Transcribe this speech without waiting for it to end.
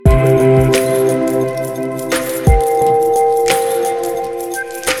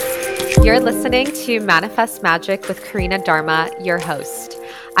You're listening to Manifest Magic with Karina Dharma, your host.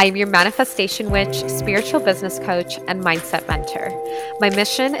 I am your manifestation witch, spiritual business coach, and mindset mentor. My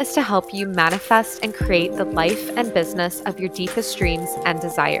mission is to help you manifest and create the life and business of your deepest dreams and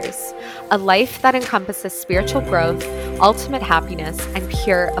desires. A life that encompasses spiritual growth, ultimate happiness, and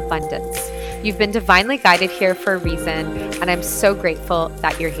pure abundance. You've been divinely guided here for a reason, and I'm so grateful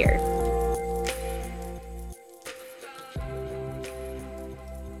that you're here.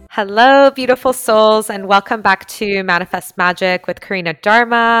 Hello, beautiful souls, and welcome back to Manifest Magic with Karina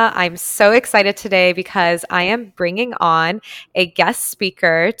Dharma. I'm so excited today because I am bringing on a guest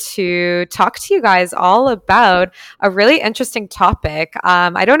speaker to talk to you guys all about a really interesting topic.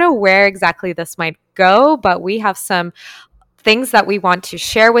 I don't know where exactly this might go, but we have some things that we want to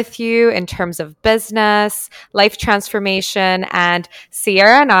share with you in terms of business, life transformation. And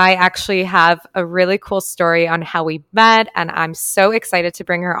Sierra and I actually have a really cool story on how we met. And I'm so excited to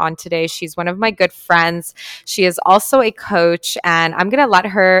bring her on today. She's one of my good friends. She is also a coach, and I'm going to let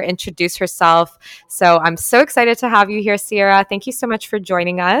her introduce herself. So I'm so excited to have you here, Sierra. Thank you so much for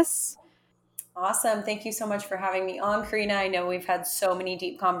joining us. Awesome. Thank you so much for having me on, Karina. I know we've had so many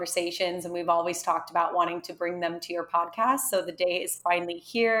deep conversations and we've always talked about wanting to bring them to your podcast. So the day is finally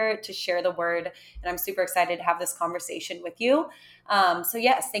here to share the word. And I'm super excited to have this conversation with you. So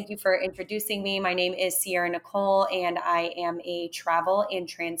yes, thank you for introducing me. My name is Sierra Nicole and I am a travel and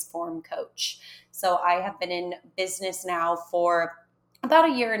transform coach. So I have been in business now for about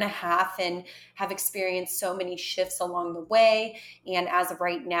a year and a half and have experienced so many shifts along the way. And as of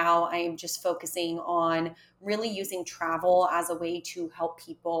right now, I am just focusing on really using travel as a way to help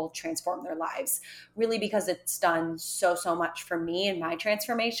people transform their lives, really because it's done so much for me in my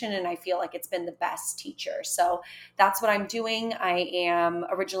transformation. And I feel like it's been the best teacher. So that's what I'm doing. I am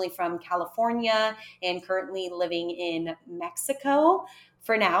originally from California and currently living in Mexico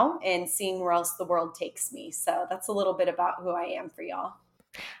for now and seeing where else the world takes me. So that's a little bit about who I am for y'all.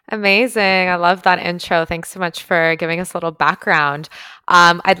 Amazing. I love that intro. Thanks so much for giving us a little background.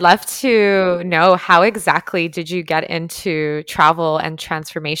 I'd love to know how exactly did you get into travel and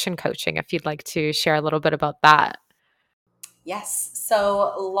transformation coaching, if you'd like to share a little bit about that. Yes.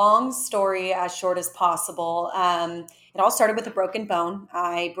 So, long story as short as possible. It all started with a broken bone.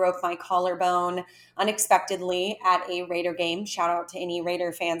 I broke my collarbone unexpectedly at a Raider game. Shout out to any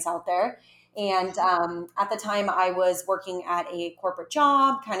Raider fans out there. And at the time, I was working at a corporate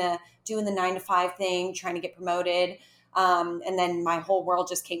job, kind of doing the 9 to 5 thing, trying to get promoted. And then my whole world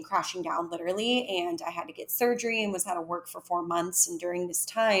just came crashing down, literally. And I had to get surgery and was out of work for 4 months. And during this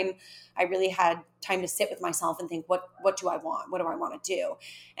time, I really had time to sit with myself and think, what do I want? What do I want to do?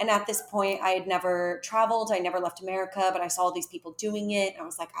 And at this point, I had never traveled. I never left America, but I saw all these people doing it. I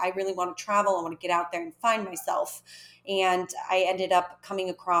was like, I really want to travel. I want to get out there and find myself. And I ended up coming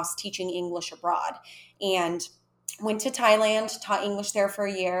across teaching English abroad and went to Thailand, taught English there for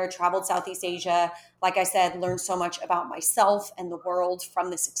a year, traveled Southeast Asia. Like I said, learned so much about myself and the world from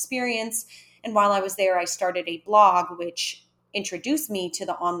this experience. And while I was there, I started a blog, which introduced me to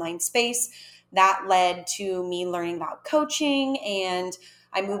the online space. That led to me learning about coaching, and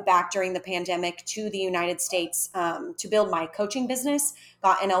I moved back during the pandemic to the United States to build my coaching business,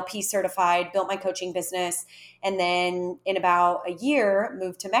 got NLP certified, built my coaching business, and then in about a year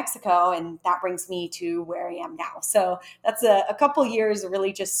moved to Mexico, and that brings me to where I am now. So that's a couple years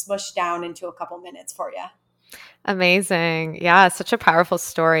really just smushed down into a couple minutes for you. Amazing. Yeah, such a powerful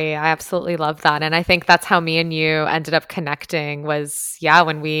story. I absolutely love that. And I think that's how me and you ended up connecting was, yeah,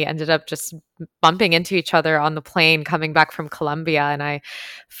 when we ended up just bumping into each other on the plane coming back from Colombia. And I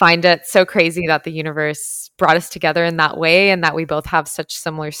find it so crazy that the universe brought us together in that way and that we both have such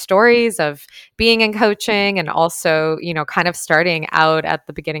similar stories of being in coaching and also, kind of starting out at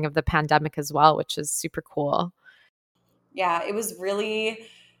the beginning of the pandemic as well, which is super cool. Yeah, it was really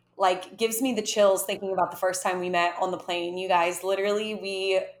like gives me the chills thinking about the first time we met on the plane. You guys, literally,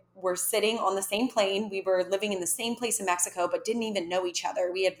 we were sitting on the same plane. We were living in the same place in Mexico, but didn't even know each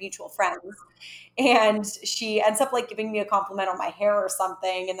other. We had mutual friends. And she ends up like giving me a compliment on my hair or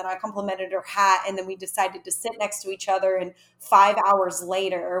something. And then I complimented her hat. And then we decided to sit next to each other. And 5 hours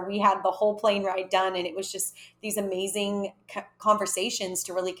later, we had the whole plane ride done. And it was just these amazing conversations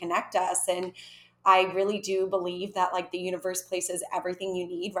to really connect us. And I really do believe that like the universe places everything you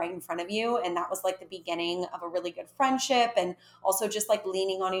need right in front of you. And that was like the beginning of a really good friendship and also just like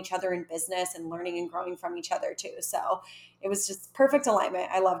leaning on each other in business and learning and growing from each other too. So it was just perfect alignment.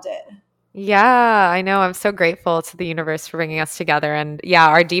 I loved it. Yeah, I know. I'm so grateful to the universe for bringing us together. And yeah,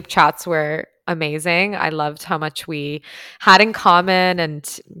 our deep chats were amazing. I loved how much we had in common.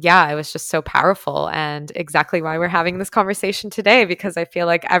 And yeah, it was just so powerful. And exactly why we're having this conversation today, because I feel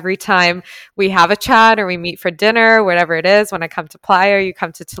like every time we have a chat or we meet for dinner, whatever it is, when I come to Playa, you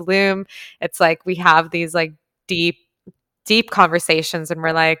come to Tulum, it's like we have these like deep, deep conversations. And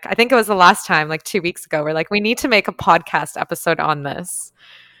we're like, I think it was the last time, like 2 weeks ago, we're like, we need to make a podcast episode on this.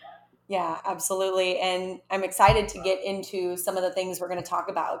 Yeah, absolutely. And I'm excited to get into some of the things we're going to talk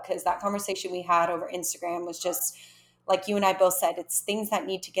about because that conversation we had over Instagram was just like you and I both said, it's things that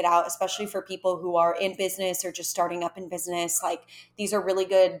need to get out, especially for people who are in business or just starting up in business. Like these are really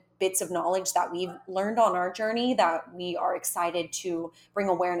good bits of knowledge that we've learned on our journey that we are excited to bring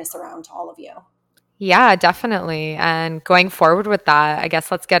awareness around to all of you. Yeah, definitely. And going forward with that, I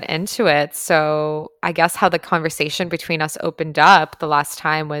guess let's get into it. So, I guess how the conversation between us opened up the last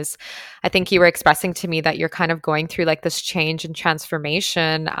time was I think you were expressing to me that you're kind of going through like this change and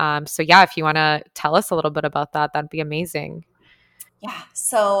transformation. So, yeah, if you want to tell us a little bit about that, that'd be amazing. Yeah.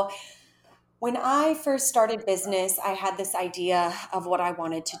 So when I first started business, I had this idea of what I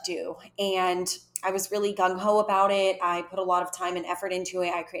wanted to do. And I was really gung ho about it. I put a lot of time and effort into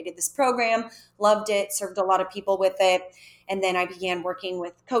it. I created this program, loved it, served a lot of people with it. And then I began working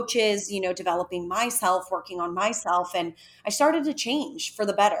with coaches, developing myself, working on myself. And I started to change for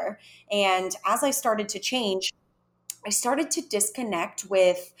the better. And as I started to change, I started to disconnect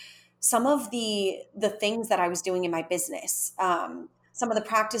with some of the things that I was doing in my business, some of the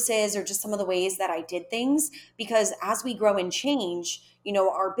practices or just some of the ways that I did things. Because as we grow and change,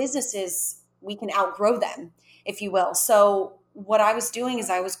 our businesses we can outgrow them, if you will. So what I was doing is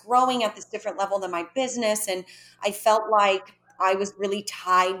I was growing at this different level than my business, and I felt like I was really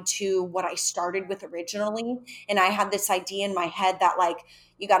tied to what I started with originally. And I had this idea in my head that like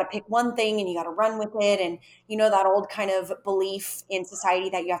you got to pick one thing and you got to run with it. And that old kind of belief in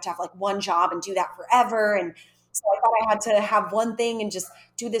society that you have to have like one job and do that forever. And so I thought I had to have one thing and just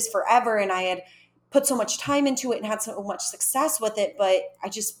do this forever. And I had put so much time into it and had so much success with it, but I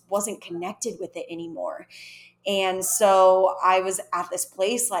just wasn't connected with it anymore. And so I was at this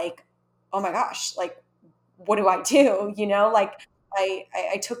place like, oh my gosh, like, what do I do? Like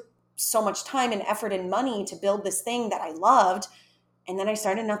I took so much time and effort and money to build this thing that I loved. And then I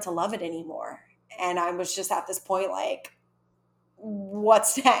started not to love it anymore. And I was just at this point like,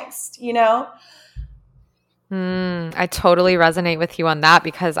 what's next? I totally resonate with you on that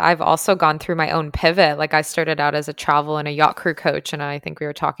because I've also gone through my own pivot. Like I started out as a travel and a yacht crew coach, and I think we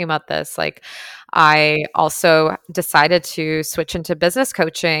were talking about this. Like I also decided to switch into business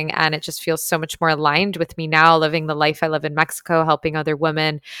coaching, and it just feels so much more aligned with me now, living the life I live in Mexico, helping other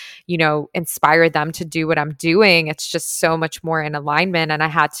women, inspire them to do what I'm doing. It's just so much more in alignment. And I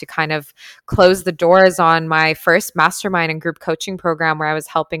had to kind of close the doors on my first mastermind and group coaching program where I was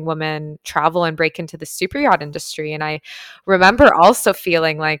helping women travel and break into the super yacht industry. And I remember also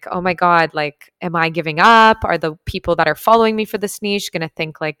feeling like, oh my God, like, am I giving up? Are the people that are following me for this niche going to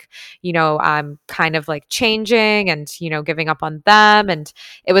think like, I'm kind of like changing and, giving up on them? And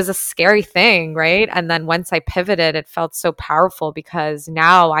it was a scary thing, right? And then once I pivoted, it felt so powerful because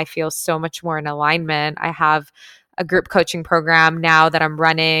now I feel so much more in alignment. I have a group coaching program now that I'm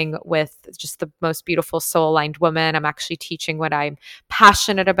running with just the most beautiful soul aligned woman. I'm actually teaching what I'm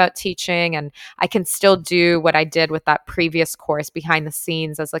passionate about teaching, and I can still do what I did with that previous course behind the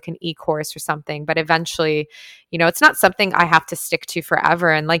scenes as like an e-course or something. But eventually, it's not something I have to stick to forever.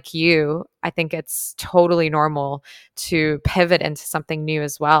 And like you, I think it's totally normal to pivot into something new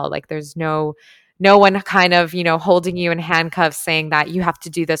as well. Like there's no one kind of, holding you in handcuffs saying that you have to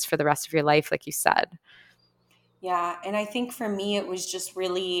do this for the rest of your life, like you said. Yeah. And I think for me, it was just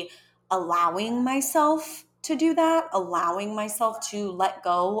really allowing myself to do that, allowing myself to let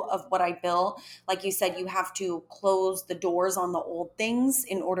go of what I built. Like you said, you have to close the doors on the old things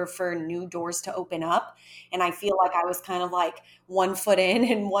in order for new doors to open up. And I feel like I was kind of like one foot in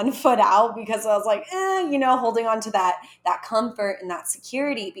and one foot out because I was like, holding on to that comfort and that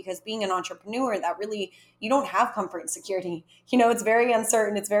security because being an entrepreneur, that really you don't have comfort and security. It's very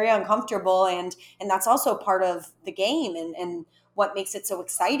uncertain, it's very uncomfortable, and that's also part of the game and what makes it so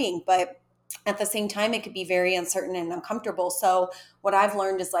exciting. But at the same time, it could be very uncertain and uncomfortable. So what I've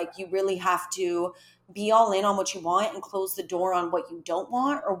learned is like you really have to be all in on what you want and close the door on what you don't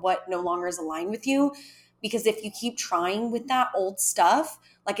want or what no longer is aligned with you. Because if you keep trying with that old stuff,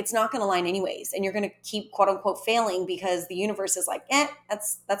 like it's not going to align anyways, and you're going to keep quote unquote failing because the universe is like,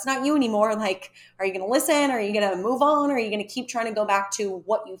 that's not you anymore. Like, are you going to listen? Are you going to move on? Or are you going to keep trying to go back to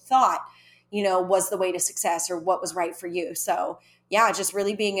what you thought? was the way to success or what was right for you. So yeah, just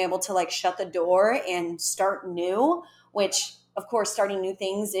really being able to like shut the door and start new, which of course starting new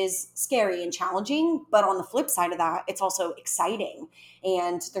things is scary and challenging, but on the flip side of that, it's also exciting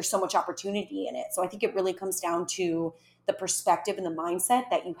and there's so much opportunity in it. So I think it really comes down to the perspective and the mindset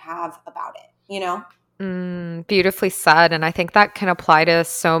that you have about it. Beautifully said. And I think that can apply to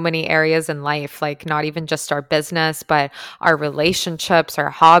so many areas in life, like not even just our business, but our relationships,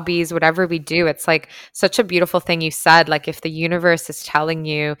 our hobbies, whatever we do. It's like such a beautiful thing you said. Like if the universe is telling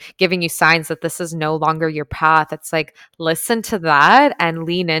you, giving you signs that this is no longer your path, it's like listen to that and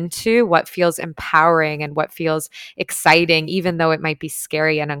lean into what feels empowering and what feels exciting, even though it might be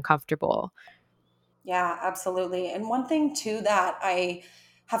scary and uncomfortable. Yeah, absolutely. And one thing too that I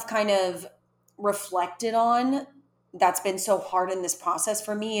have kind of reflected on that's been so hard in this process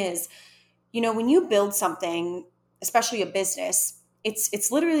for me is, when you build something, especially a business,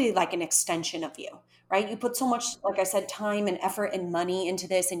 it's literally like an extension of you, right? You put so much, like I said, time and effort and money into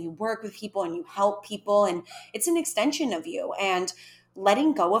this and you work with people and you help people and it's an extension of you. And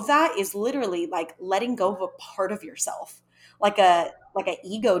letting go of that is literally like letting go of a part of yourself, like a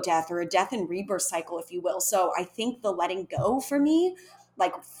ego death or a death and rebirth cycle, if you will. So I think the letting go for me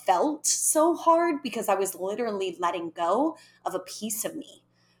like felt so hard because I was literally letting go of a piece of me.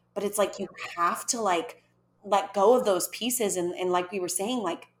 But it's like you have to like let go of those pieces and like we were saying,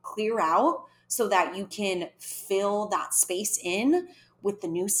 like clear out so that you can fill that space in with the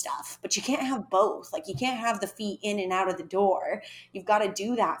new stuff. But you can't have both. Like you can't have the feet in and out of the door. You've got to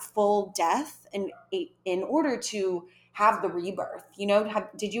do that full death and in order to have the rebirth.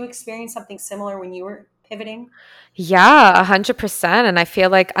 Did you experience something similar when you were pivoting? Yeah, 100%. And I feel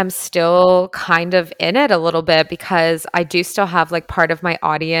like I'm still kind of in it a little bit because I do still have like part of my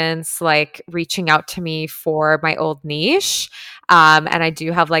audience like reaching out to me for my old niche. And I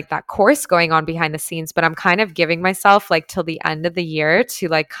do have like that course going on behind the scenes, but I'm kind of giving myself like till the end of the year to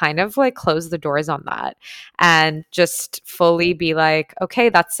like kind of like close the doors on that and just fully be like, okay,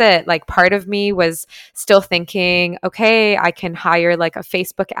 that's it. Like part of me was still thinking, okay, I can hire like a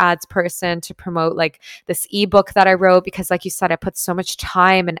Facebook ads person to promote like this ebook that I wrote because, like you said, I put so much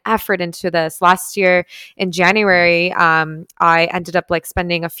time and effort into this. Last year in January, I ended up like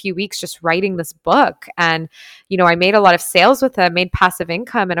spending a few weeks just writing this book, and I made a lot of sales with it, made passive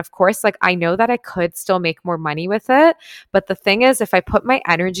income, and of course, like I know that I could still make more money with it. But the thing is, if I put my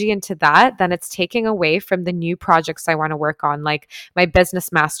energy into that, then it's taking away from the new projects I want to work on, like my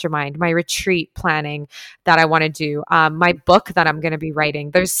business mastermind, my retreat planning that I want to do, my book that I'm going to be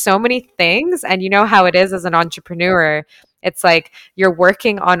writing. There's so many things. And you know how it is as an entrepreneur. It's like you're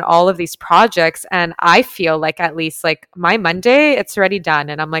working on all of these projects. And I feel like at least like my Monday, it's already done.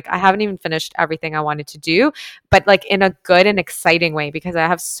 And I'm like, I haven't even finished everything I wanted to do, but like in a good and exciting way because I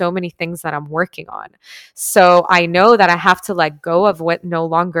have so many things that I'm working on. So I know that I have to let go of what no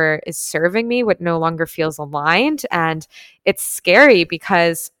longer is serving me, what no longer feels aligned. And it's scary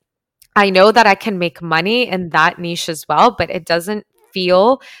because I know that I can make money in that niche as well, but it doesn't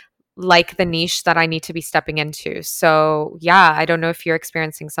feel like the niche that I need to be stepping into. So, yeah, I don't know if you're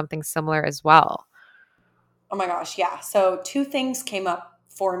experiencing something similar as well. Oh my gosh, yeah. So two things came up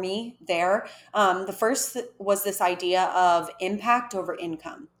for me there. The first was this idea of impact over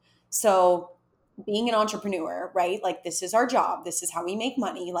income. So being an entrepreneur, right? Like this is our job. This is how we make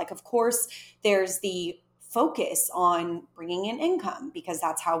money. Like, of course, there's the focus on bringing in income because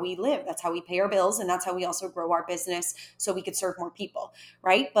that's how we live. That's how we pay our bills. And that's how we also grow our business so we could serve more people,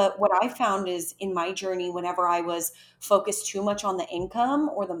 right? But what I found is in my journey, whenever I was focused too much on the income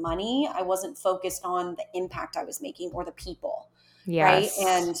or the money, I wasn't focused on the impact I was making or the people. Right. Yes.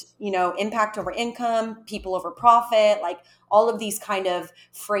 And, impact over income, people over profit, like all of these kind of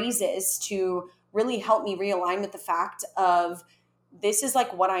phrases to really help me realign with the fact of this is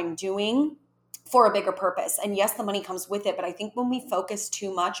like what I'm doing for a bigger purpose. And yes, the money comes with it. But I think when we focus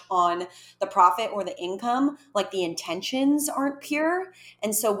too much on the profit or the income, like the intentions aren't pure.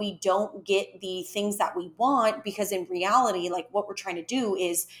 And so we don't get the things that we want because in reality, like what we're trying to do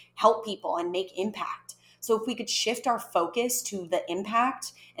is help people and make impact. So if we could shift our focus to the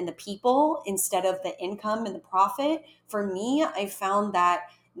impact and the people instead of the income and the profit, for me, I found that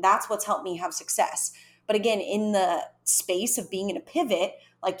that's what's helped me have success. But again, in the space of being in a pivot,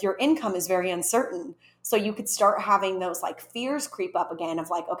 like your income is very uncertain. So you could start having those like fears creep up again of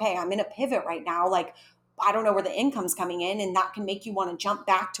like, okay, I'm in a pivot right now. Like, I don't know where the income's coming in. And that can make you want to jump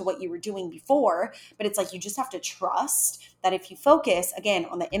back to what you were doing before. But it's like, you just have to trust that if you focus again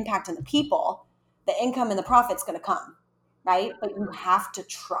on the impact and the people, the income and the profit's going to come, right? But you have to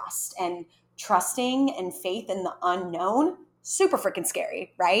trust, and trusting and faith in the unknown super freaking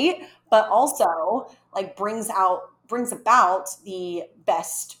scary, right? But also like brings about the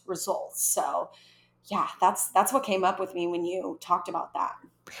best results. So yeah, that's what came up with me when you talked about that.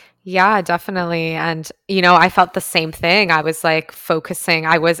 Yeah, definitely. And, I felt the same thing. I was like focusing,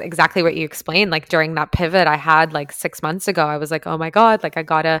 I was exactly what you explained. Like during that pivot I had like 6 months ago, I was like, oh my God, like I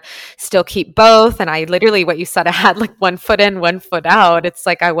gotta still keep both. And I literally, what you said, I had like one foot in, one foot out. It's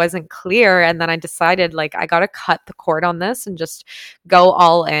like I wasn't clear. And then I decided like I gotta cut the cord on this and just go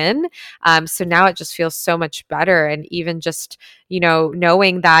all in. So now it just feels so much better. And even just,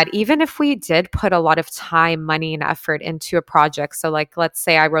 knowing that even if we did put a lot of time, money, and effort into a project, so like let's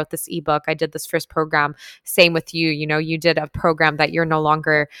say I wrote this ebook, I did this first program, same with you, you did a program that you're no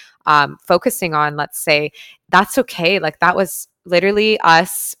longer focusing on, let's say, that's okay. Like that was literally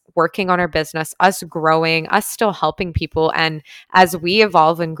us working on our business, us growing, us still helping people. And as we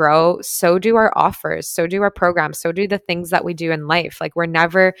evolve and grow, so do our offers, so do our programs, so do the things that we do in life. Like we're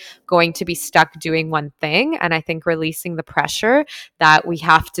never going to be stuck doing one thing. And I think releasing the pressure that we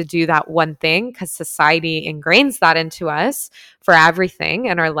have to do that one thing because society ingrains that into us for everything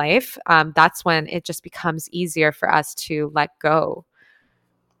in our life, that's when it just becomes easier for us to let go.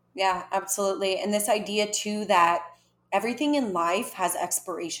 Yeah, absolutely. And this idea too that everything in life has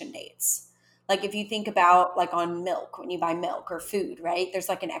expiration dates. Like if you think about like on milk, when you buy milk or food, right? There's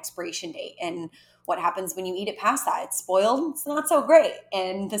like an expiration date. And what happens when you eat it past that? It's spoiled. It's not so great.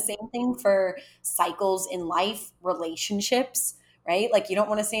 And the same thing for cycles in life, relationships, right? Like you don't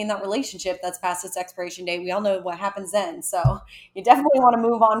want to stay in that relationship that's past its expiration date. We all know what happens then. So you definitely want to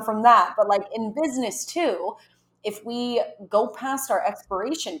move on from that. But like in business too, if we go past our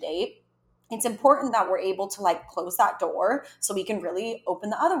expiration date, it's important that we're able to like close that door so we can really open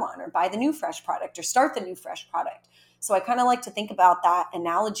the other one or buy the new fresh product or start the new fresh product. So I kind of like to think about that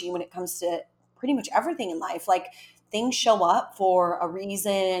analogy when it comes to pretty much everything in life. Like things show up for a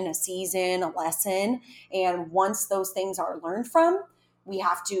reason, a season, a lesson. And once those things are learned from, we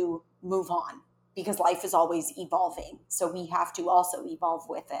have to move on because life is always evolving. So we have to also evolve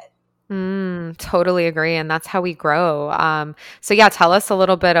with it. Totally agree. And that's how we grow. So yeah, tell us a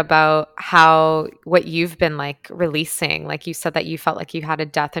little bit about what you've been like releasing. Like you said that you felt like you had a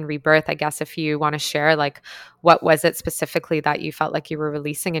death and rebirth. I guess if you want to share, like, what was it specifically that you felt like you were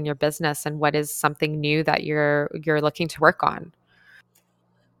releasing in your business, and what is something new that you're looking to work on?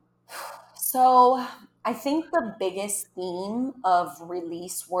 So I think the biggest theme of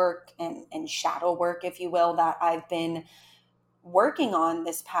release work and shadow work, if you will, that I've been working on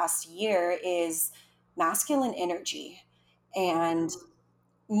this past year is masculine energy and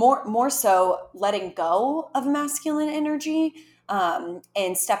more so letting go of masculine energy,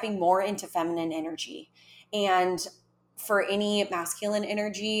 and stepping more into feminine energy. And for any masculine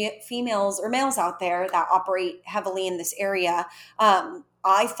energy females or males out there that operate heavily in this area,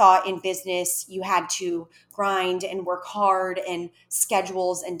 I thought in business you had to grind and work hard and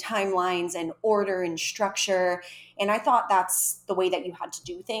schedules and timelines and order and structure. And I thought that's the way that you had to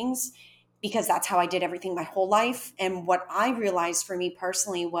do things because that's how I did everything my whole life. And what I realized for me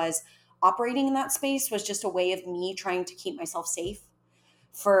personally was operating in that space was just a way of me trying to keep myself safe,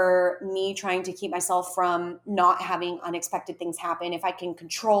 for me trying to keep myself from not having unexpected things happen. If I can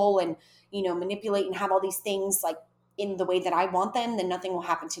control and, manipulate and have all these things like in the way that I want them, then nothing will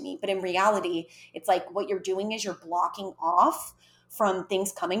happen to me. But in reality, it's like what you're doing is you're blocking off from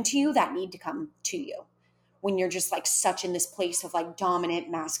things coming to you that need to come to you when you're just like such in this place of like dominant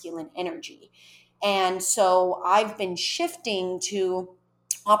masculine energy. And so I've been shifting to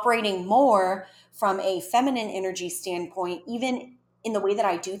operating more from a feminine energy standpoint, even in the way that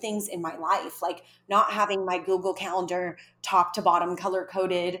I do things in my life, like not having my Google Calendar top to bottom color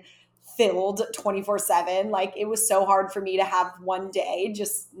coded, filled 24/7. Like it was so hard for me to have one day,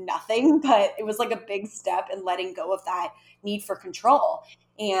 just nothing, but it was like a big step in letting go of that need for control.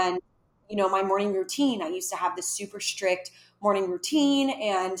 And my morning routine, I used to have this super strict morning routine,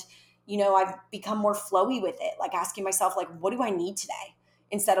 and I've become more flowy with it, like asking myself like, what do I need today,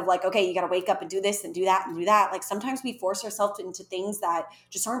 instead of like, okay, you got to wake up and do this and do that and do that. Like sometimes we force ourselves into things that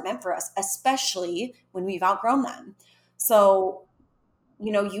just aren't meant for us, especially when we've outgrown them. So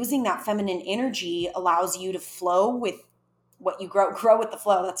using that feminine energy allows you to flow with what you grow with the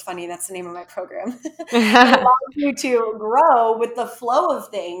flow. That's funny. That's the name of my program. It allows you to grow with the flow of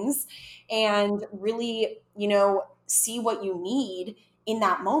things and really, see what you need in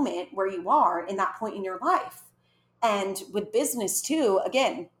that moment where you are in that point in your life. And with business too,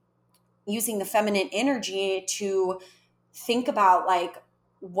 again, using the feminine energy to think about like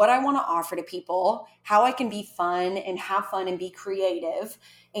what I want to offer to people, how I can be fun and have fun and be creative,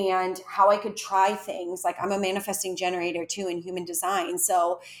 and how I could try things. Like, I'm a manifesting generator too in human design.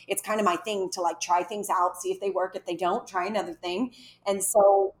 So it's kind of my thing to like try things out, see if they work. If they don't, try another thing. And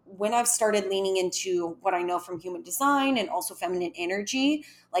so when I've started leaning into what I know from human design and also feminine energy,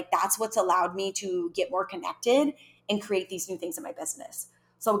 like that's what's allowed me to get more connected and create these new things in my business.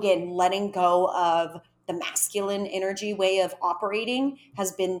 So again, letting go of the masculine energy way of operating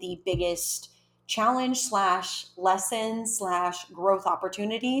has been the biggest challenge slash lesson slash growth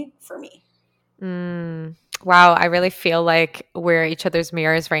opportunity for me. Mm. Wow, I really feel like we're each other's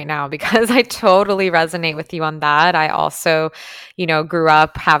mirrors right now because I totally resonate with you on that. I also, grew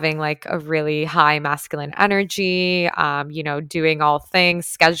up having like a really high masculine energy, doing all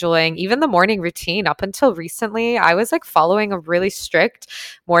things, scheduling, even the morning routine. Up until recently, I was like following a really strict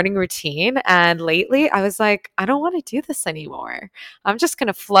morning routine. And lately, I was like, I don't want to do this anymore. I'm just going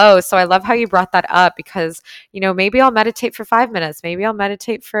to flow. So I love how you brought that up because maybe I'll meditate for 5 minutes. Maybe I'll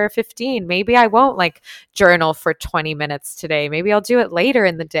meditate for 15. Maybe I won't like journal for 20 minutes today. Maybe I'll do it later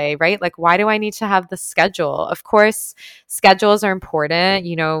in the day, right? Like, why do I need to have the schedule? Of course, schedules are important.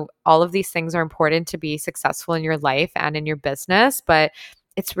 All of these things are important to be successful in your life and in your business, but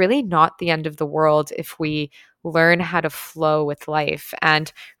it's really not the end of the world if we learn how to flow with life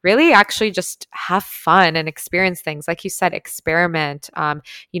and really actually just have fun and experience things. Like you said, experiment,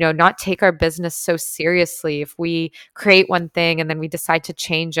 not take our business so seriously. If we create one thing and then we decide to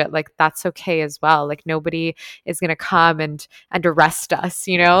change it, like that's okay as well. Like nobody is going to come and arrest us,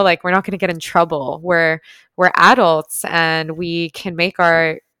 like we're not going to get in trouble. We're adults and we can make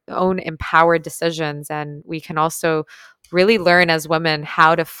our own empowered decisions, and we can also really learn as women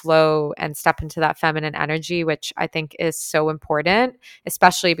how to flow and step into that feminine energy, which I think is so important,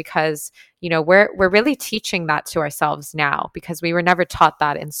 especially because we're really teaching that to ourselves now because we were never taught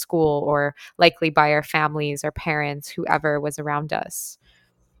that in school or likely by our families or parents, whoever was around us.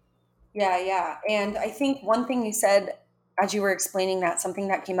 Yeah, yeah. And I think one thing you said as you were explaining that, something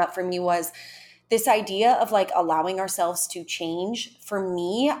that came up for me was this idea of like allowing ourselves to change. For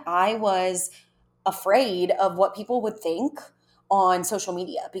me, I was afraid of what people would think on social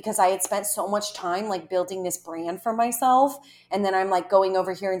media because I had spent so much time like building this brand for myself. And then I'm like going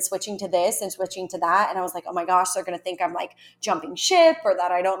over here and switching to this and switching to that. And I was like, oh my gosh, they're going to think I'm like jumping ship or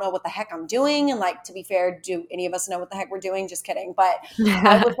that I don't know what the heck I'm doing. And like, to be fair, do any of us know what the heck we're doing? Just kidding. But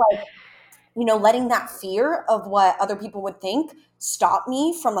I was like, letting that fear of what other people would think stop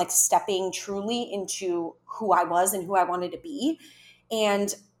me from like stepping truly into who I was and who I wanted to be.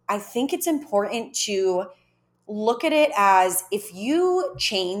 And I think it's important to look at it as if you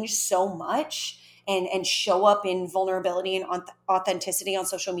change so much and show up in vulnerability and authenticity on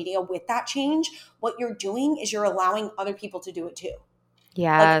social media with that change, what you're doing is you're allowing other people to do it too.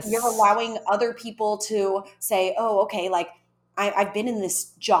 Like you're Yes. allowing other people to say, oh, okay, like I've been in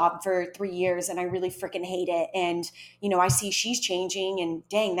this job for 3 years and I really freaking hate it. And, I see she's changing and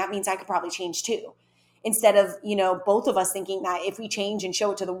dang, that means I could probably change too. Instead of, both of us thinking that if we change and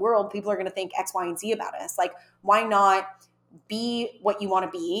show it to the world, people are going to think X, Y, and Z about us. Like, why not be what you want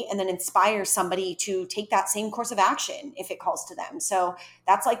to be and then inspire somebody to take that same course of action if it calls to them? So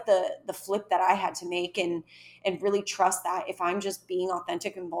that's like the flip that I had to make, and really trust that if I'm just being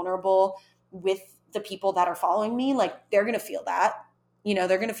authentic and vulnerable with the people that are following me, like they're going to feel that.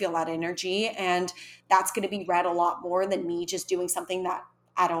 They're going to feel that energy, and that's going to be read a lot more than me just doing something that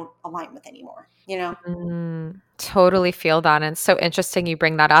I don't align with anymore. Totally feel that. And it's so interesting you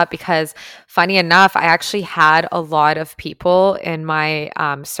bring that up because, funny enough, I actually had a lot of people in my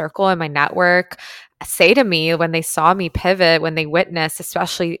circle and my network say to me when they saw me pivot, when they witnessed,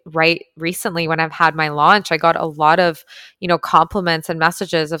 especially right recently when I've had my launch, I got a lot of, compliments and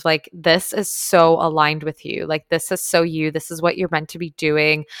messages of like, this is so aligned with you. Like, this is so you. This is what you're meant to be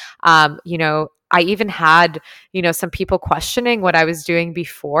doing. I even had, some people questioning what I was doing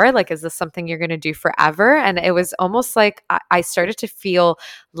before. Like, is this something you're going to do forever? And it was almost like I started to feel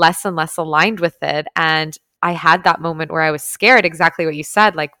less and less aligned with it. And I had that moment where I was scared, exactly what you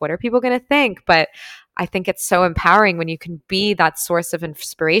said. Like, what are people going to think? But I think it's so empowering when you can be that source of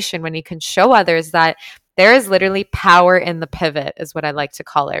inspiration, when you can show others that there is literally power in the pivot, is what I like to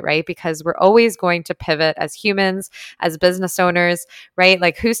call it, right? Because we're always going to pivot as humans, as business owners, right?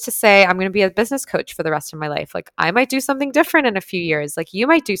 Like, who's to say I'm going to be a business coach for the rest of my life? Like, I might do something different in a few years. Like, you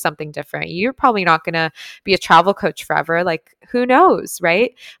might do something different. You're probably not going to be a travel coach forever. Like, who knows,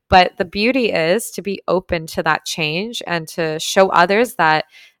 right? But the beauty is to be open to that change and to show others that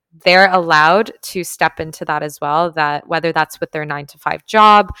they're allowed to step into that as well, that whether that's with their 9 to 5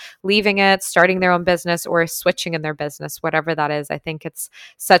 job, leaving it, starting their own business, or switching in their business, whatever that is. I think it's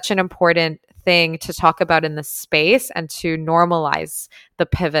such an important thing to talk about in this space and to normalize the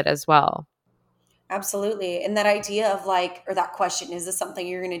pivot as well. Absolutely. And that idea of like, or that question, is this something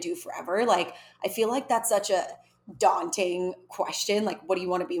you're going to do forever? Like, I feel like that's such a daunting question. Like, what do you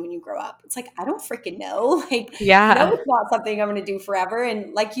want to be when you grow up? It's like, I don't freaking know. Like, no, Yeah. it's not something I'm going to do forever.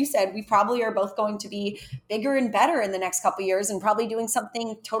 And like you said, we probably are both going to be bigger and better in the next couple of years and probably doing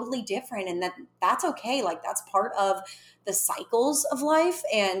something totally different. And that's okay. Like, that's part of the cycles of life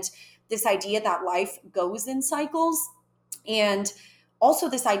and this idea that life goes in cycles. And also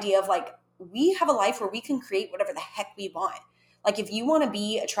this idea of like, we have a life where we can create whatever the heck we want. Like if you want to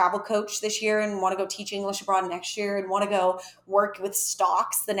be a travel coach this year and want to go teach English abroad next year and want to go work with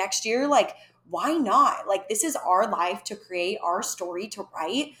stocks the next year, like why not? Like this is our life to create, our story to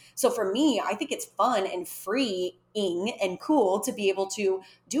write. So for me, I think it's fun and freeing and cool to be able to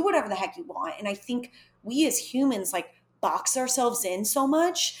do whatever the heck you want. And I think we as humans like box ourselves in so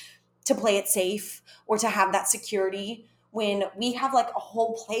much to play it safe or to have that security when we have like a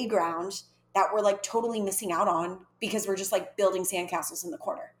whole playground that we're like totally missing out on because we're just like building sandcastles in the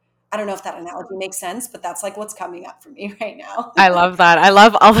corner. I don't know if that analogy makes sense, but that's like what's coming up for me right now. I love that. I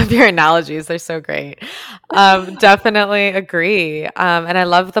love all of your analogies. They're so great. Definitely agree. And I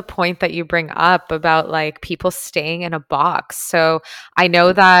love the point that you bring up about like people staying in a box. So I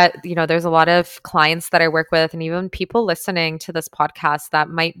know that, there's a lot of clients that I work with and even people listening to this podcast that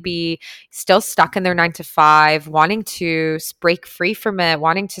might be still stuck in their 9 to 5, wanting to break free from it,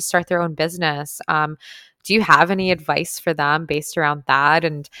 wanting to start their own business. Do you have any advice for them based around that?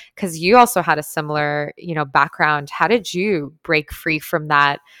 And because you also had a similar, background, how did you break free from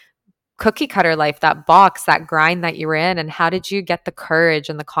that cookie cutter life, that box, that grind that you were in? And how did you get the courage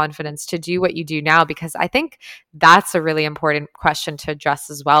and the confidence to do what you do now? Because I think that's a really important question to address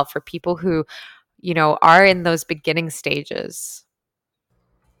as well for people who, are in those beginning stages.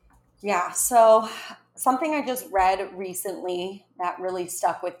 Yeah. So something I just read recently that really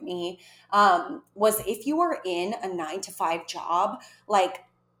stuck with me was if you are in a 9 to 5 job, like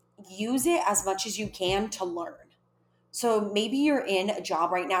use it as much as you can to learn. So maybe you're in a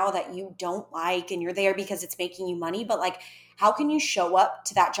job right now that you don't like and you're there because it's making you money, but like, how can you show up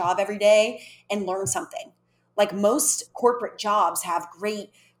to that job every day and learn something? Like most corporate jobs have great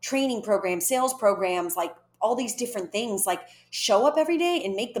training programs, sales programs, like all these different things. Like show up every day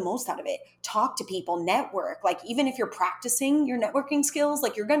and make the most out of it. Talk to people, network. Like even if you're practicing your networking skills,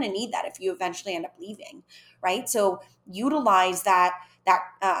 like you're going to need that if you eventually end up leaving, right? So utilize that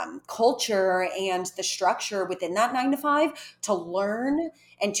culture and the structure within that 9 to 5 to learn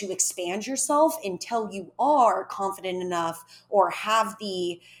and to expand yourself until you are confident enough or have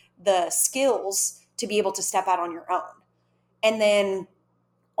the skills to be able to step out on your own. And then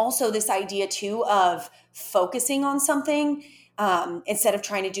also this idea too of focusing on something instead of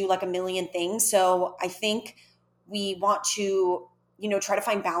trying to do like a million things. So I think we want to try to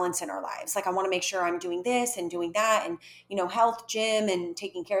find balance in our lives. Like I want to make sure I'm doing this and doing that and health, gym, and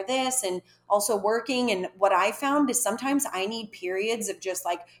taking care of this and also working. And what I found is sometimes I need periods of just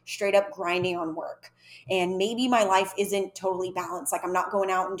like straight up grinding on work. And maybe my life isn't totally balanced. Like I'm not going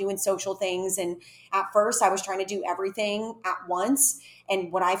out and doing social things. And at first I was trying to do everything at once.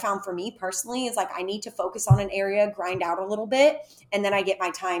 And what I found for me personally is like I need to focus on an area, grind out a little bit, and then I get my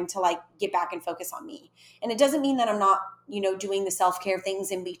time to like get back and focus on me. And it doesn't mean that I'm not, doing the self-care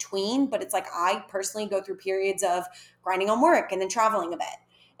things in between, but it's like I personally go through periods of grinding on work and then traveling a bit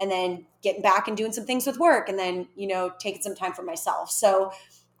and then getting back and doing some things with work and then, taking some time for myself. So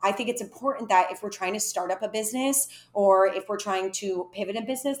I think it's important that if we're trying to start up a business or if we're trying to pivot a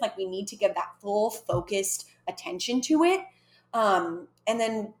business, like we need to give that full focused attention to it. And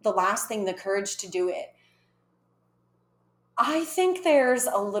then the last thing, the courage to do it. I think there's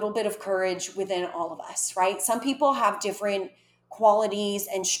a little bit of courage within all of us, right? Some people have different qualities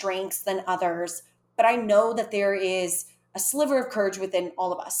and strengths than others, but I know that there is a sliver of courage within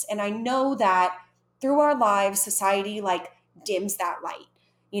all of us. And I know that through our lives, society like dims that light,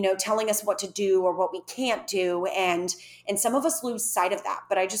 telling us what to do or what we can't do. And some of us lose sight of that.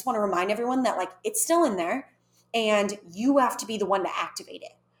 But I just want to remind everyone that like it's still in there and you have to be the one to activate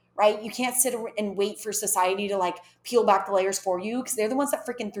it, right? You can't sit and wait for society to like peel back the layers for you because they're the ones that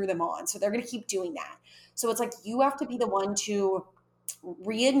freaking threw them on. So they're going to keep doing that. So it's like you have to be the one to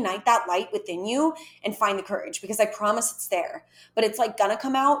reignite that light within you and find the courage, because I promise it's there, but it's like gonna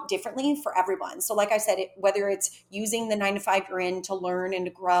come out differently for everyone. So like I said, whether it's using the 9 to 5 you're in to learn and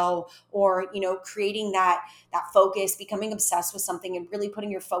to grow, or, creating that focus, becoming obsessed with something and really putting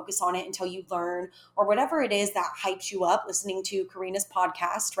your focus on it until you learn, or whatever it is that hypes you up, listening to Karina's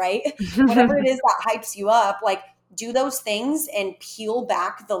podcast, right? Whatever it is that hypes you up, like do those things and peel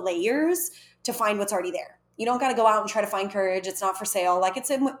back the layers to find what's already there. You don't got to go out and try to find courage. It's not for sale. Like it's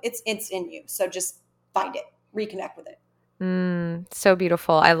in you. So just find it, reconnect with it. So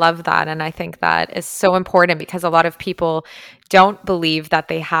beautiful. I love that. And I think that is so important because a lot of people don't believe that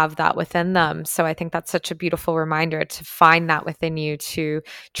they have that within them. So I think that's such a beautiful reminder to find that within you, to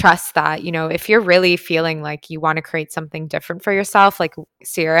trust that, if you're really feeling like you want to create something different for yourself, like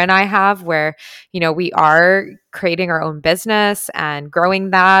Sierra and I have, where, we are creating our own business and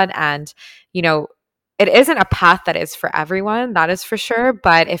growing that. And, it isn't a path that is for everyone, that is for sure.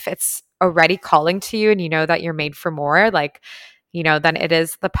 But if it's already calling to you and you know that you're made for more, like, then it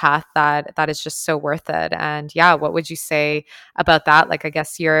is the path that is just so worth it. And yeah, what would you say about that? Like, I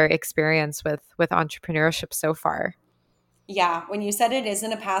guess your experience with entrepreneurship so far. Yeah, when you said it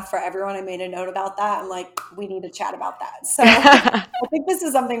isn't a path for everyone, I made a note about that. I'm like, we need to chat about that. So I think this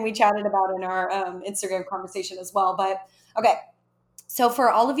is something we chatted about in our Instagram conversation as well. But okay, so for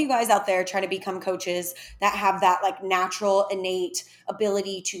all of you guys out there trying to become coaches that have that like natural, innate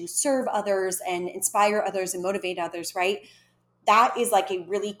ability to serve others and inspire others and motivate others, right? That is like a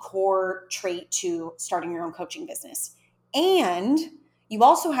really core trait to starting your own coaching business. And you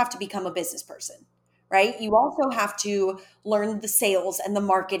also have to become a business person, right? You also have to learn the sales and the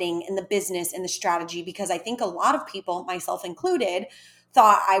marketing and the business and the strategy, because I think a lot of people, myself included,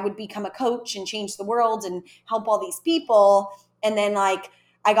 thought I would become a coach and change the world and help all these people. And then like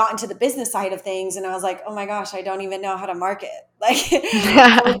I got into the business side of things and I was like, oh my gosh, I don't even know how to market. Like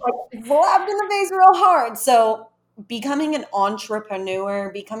I was like slapped in the face real hard. So becoming an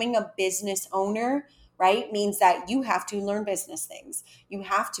entrepreneur, becoming a business owner, right, means that you have to learn business things. You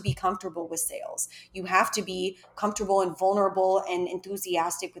have to be comfortable with sales. You have to be comfortable and vulnerable and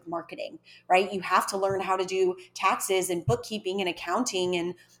enthusiastic with marketing, right? You have to learn how to do taxes and bookkeeping and accounting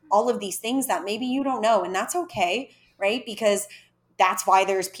and all of these things that maybe you don't know. And that's okay, right? Because that's why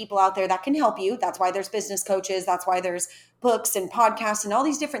there's people out there that can help you. That's why there's business coaches. That's why there's books and podcasts and all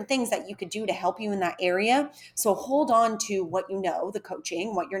these different things that you could do to help you in that area. So hold on to what you know, the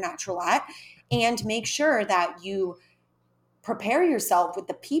coaching, what you're natural at, and make sure that you prepare yourself with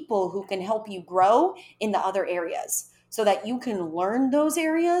the people who can help you grow in the other areas so that you can learn those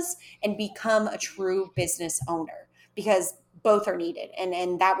areas and become a true business owner, because both are needed.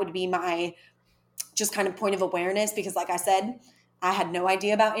 And that would be my just kind of point of awareness, because like I said, I had no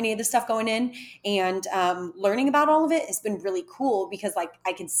idea about any of this stuff going in, and learning about all of it has been really cool, because like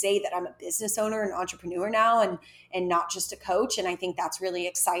I can say that I'm a business owner and entrepreneur now, and not just a coach. And I think that's really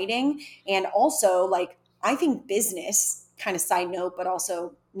exciting. And also like, I think business, kind of side note, but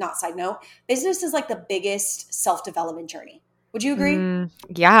also not side note, business is like the biggest self-development journey. Would you agree?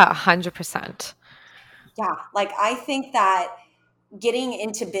 Yeah, 100%. Yeah. Like I think that getting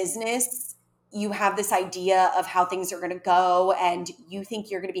into business, you have this idea of how things are going to go and you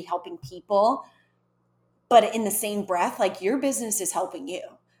think you're going to be helping people. But in the same breath, like your business is helping you.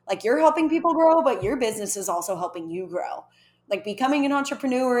 Like you're helping people grow, but your business is also helping you grow. Like becoming an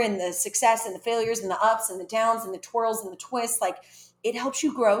entrepreneur and the success and the failures and the ups and the downs and the twirls and the twists, like it helps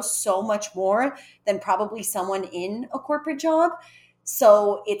you grow so much more than probably someone in a corporate job.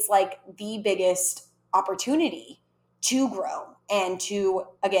 So it's like the biggest opportunity to grow and to,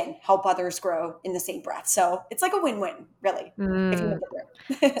 again, help others grow in the same breath. So it's like a win-win, really, if you look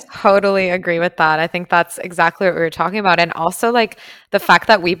at it. Totally agree with that. I think that's exactly what we were talking about. And also, like, the fact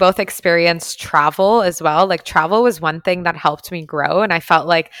that we both experienced travel as well. Like, travel was one thing that helped me grow. And I felt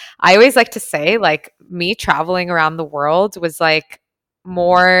like I always like to say, like, me traveling around the world was like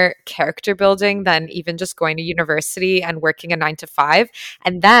more character building than even just going to university and working a 9 to 5.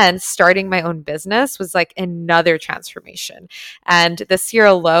 And then starting my own business was like another transformation. And this year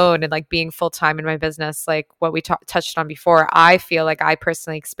alone, and like being full time in my business, like what we touched on before, I feel like I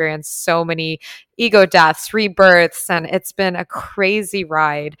personally experienced so many ego deaths, rebirths, and it's been a crazy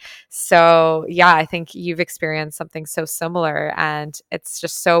ride. So, yeah, I think you've experienced something so similar. And it's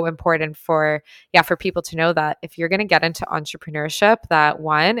just so important for people to know that if you're going to get into entrepreneurship, that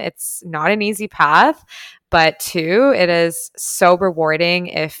one, it's not an easy path, but two, it is so rewarding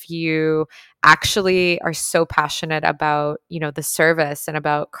if you actually are so passionate about, the service and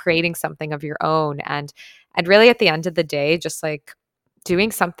about creating something of your own, and really at the end of the day, just like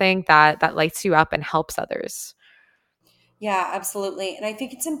doing something that lights you up and helps others. Yeah, absolutely. And I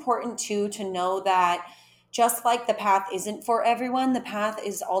think it's important too to know that just like the path isn't for everyone, the path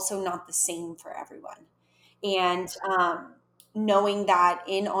is also not the same for everyone. And knowing that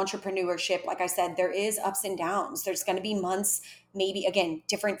in entrepreneurship, like I said, there is ups and downs. There's going to be months, maybe again,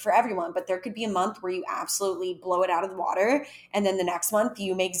 different for everyone, but there could be a month where you absolutely blow it out of the water. And then the next month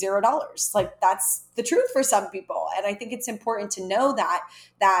you make $0. Like that's the truth for some people. And I think it's important to know that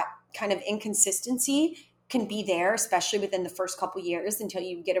that kind of inconsistency can be there, especially within the first couple years until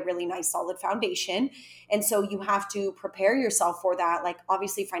you get a really nice solid foundation. And so you have to prepare yourself for that, like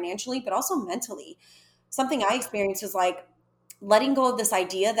obviously financially, but also mentally. Something I experienced was like letting go of this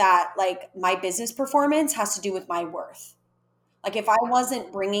idea that like my business performance has to do with my worth. Like if I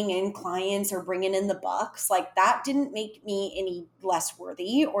wasn't bringing in clients or bringing in the bucks, like that didn't make me any less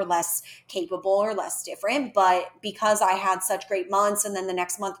worthy or less capable or less different. But because I had such great months and then the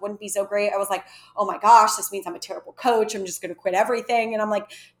next month wouldn't be so great, I was like, oh my gosh, this means I'm a terrible coach. I'm just going to quit everything. And I'm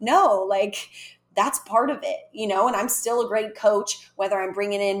like, no, like that's part of it, you know, and I'm still a great coach, whether I'm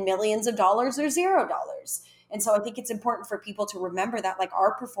bringing in millions of dollars or $0. And so I think it's important for people to remember that like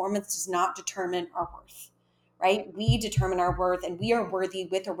our performance does not determine our worth, right? We determine our worth and we are worthy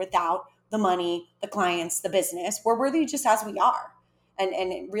with or without the money, the clients, the business. We're worthy just as we are.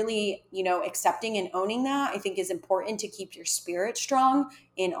 And really, you know, accepting and owning that I think is important to keep your spirit strong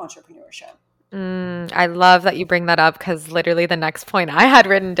in entrepreneurship. I love that you bring that up because literally the next point I had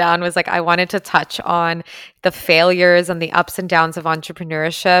written down was like I wanted to touch on the failures and the ups and downs of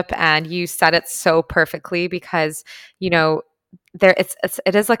entrepreneurship. And you said it so perfectly because, you know,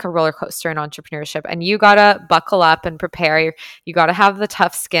 it is like a roller coaster in entrepreneurship, and you gotta buckle up and prepare. You gotta have the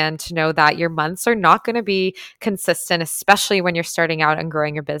tough skin to know that your months are not going to be consistent, especially when you're starting out and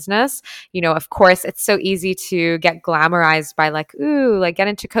growing your business. You know, of course, it's so easy to get glamorized by like, ooh, like get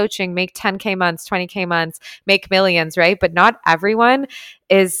into coaching, make 10K months, 20K months, make millions, right? But not everyone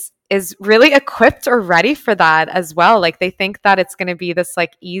is really equipped or ready for that as well. Like they think that it's going to be this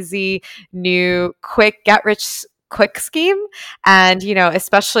like easy, new, quick, get rich quick scheme. And, you know,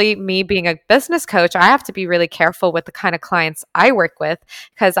 especially me being a business coach, I have to be really careful with the kind of clients I work with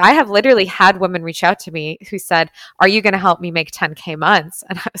because I have literally had women reach out to me who said, "Are you going to help me make 10K months?"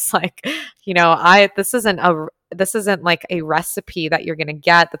 And I was like, you know, this isn't like a recipe that you're going to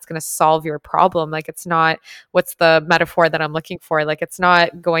get that's going to solve your problem. Like it's not, what's the metaphor that I'm looking for? Like it's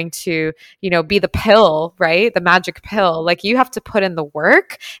not going to, you know, be the pill, right? The magic pill. Like you have to put in the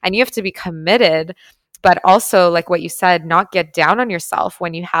work and you have to be committed, but also like what you said, not get down on yourself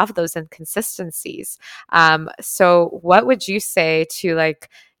when you have those inconsistencies. So what would you say to like,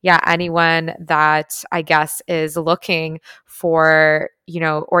 yeah, anyone that I guess is looking for, you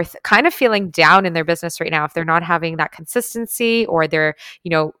know, or kind of feeling down in their business right now if they're not having that consistency, or they're, you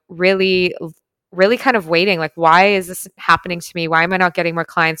know, really kind of waiting, like, why is this happening to me? Why am I not getting more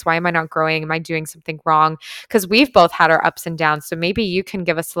clients? Why am I not growing? Am I doing something wrong? Because we've both had our ups and downs. So maybe you can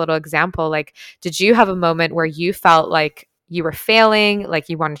give us a little example. Like, did you have a moment where you felt like you were failing, like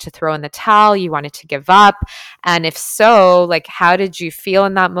you wanted to throw in the towel, you wanted to give up? And if so, like, how did you feel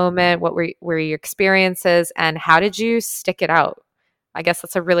in that moment? What were your experiences, and how did you stick it out? I guess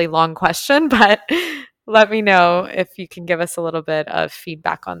that's a really long question, but let me know if you can give us a little bit of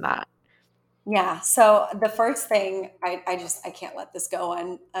feedback on that. Yeah. So the first thing I can't let this go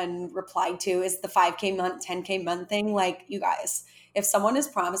unreplied to is the 5K month, 10K month thing. Like you guys, if someone is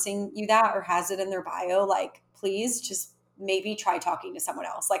promising you that or has it in their bio, like please just maybe try talking to someone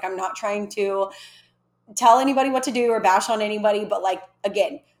else. Like I'm not trying to tell anybody what to do or bash on anybody, but like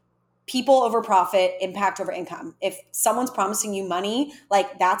again, people over profit, impact over income. If someone's promising you money,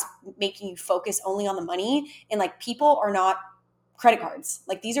 like that's making you focus only on the money. And like people are not credit cards.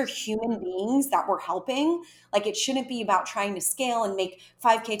 Like these are human beings that we're helping. Like it shouldn't be about trying to scale and make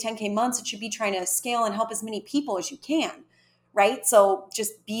 5K, 10K months. It should be trying to scale and help as many people as you can. Right. So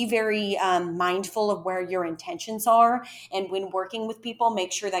just be very mindful of where your intentions are. And when working with people,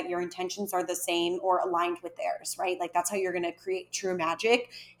 make sure that your intentions are the same or aligned with theirs. Right. Like that's how you're going to create true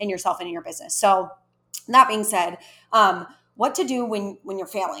magic in yourself and in your business. So that being said, what to do when you're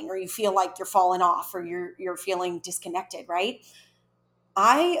failing or you feel like you're falling off or you're feeling disconnected, right?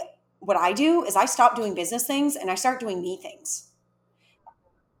 I what I do is I stop doing business things and I start doing me things.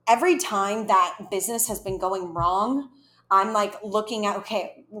 Every time that business has been going wrong, I'm like looking at,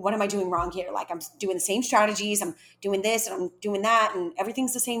 okay, what am I doing wrong here? Like I'm doing the same strategies, I'm doing this and I'm doing that, and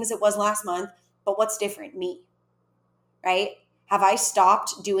everything's the same as it was last month. But what's different? Me, right? Have I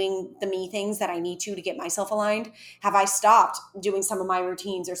stopped doing the me things that I need to get myself aligned? Have I stopped doing some of my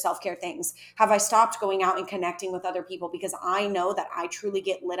routines or self-care things? Have I stopped going out and connecting with other people? Because I know that I truly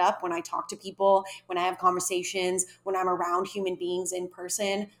get lit up when I talk to people, when I have conversations, when I'm around human beings in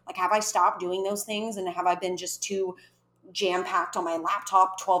person. Like, have I stopped doing those things? And have I been just too jam packed on my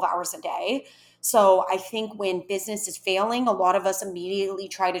laptop 12 hours a day? So I think when business is failing, a lot of us immediately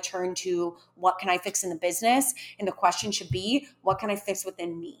try to turn to what can I fix in the business? And the question should be, what can I fix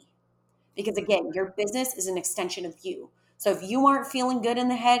within me? Because again, your business is an extension of you. So if you aren't feeling good in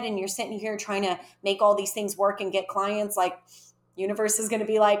the head and you're sitting here trying to make all these things work and get clients, like, universe is going to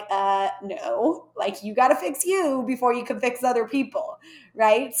be like, no, like, you got to fix you before you can fix other people.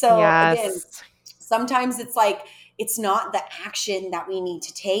 Right. So again, Yes. sometimes it's like, it's not the action that we need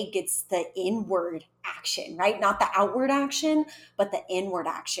to take, it's the inward action, right? Not the outward action, but the inward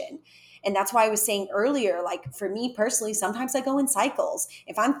action. And that's why I was saying earlier, like, for me personally, sometimes I go in cycles.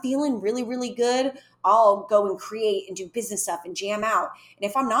 If I'm feeling really, really good, I'll go and create and do business stuff and jam out. And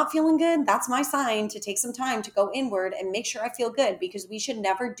if I'm not feeling good, that's my sign to take some time to go inward and make sure I feel good, because we should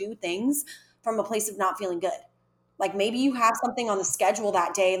never do things from a place of not feeling good. Like, maybe you have something on the schedule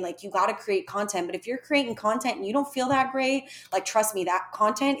that day and like you got to create content. But if you're creating content and you don't feel that great, like, trust me, that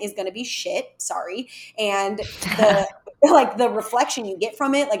content is going to be shit. Sorry. And the like the reflection you get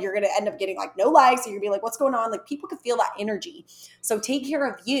from it, like, you're going to end up getting like no likes, or you're going to be like, what's going on? Like, people can feel that energy. So take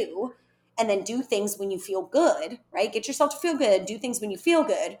care of you and then do things when you feel good, right? Get yourself to feel good, do things when you feel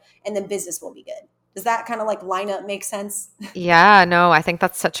good, and then business will be good. Does that kind of like line up make sense? Yeah, no, I think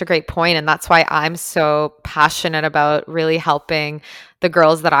that's such a great point. And that's why I'm so passionate about really helping the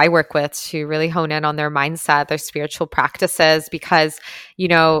girls that I work with to really hone in on their mindset, their spiritual practices, because,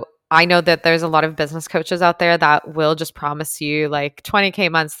 I know that there's a lot of business coaches out there that will just promise you like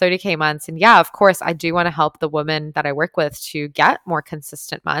 20K months, 30K months. And yeah, of course, I do want to help the women that I work with to get more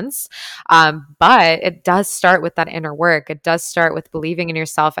consistent months. But it does start with that inner work. It does start with believing in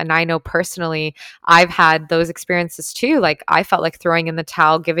yourself. And I know personally, I've had those experiences too. Like, I felt like throwing in the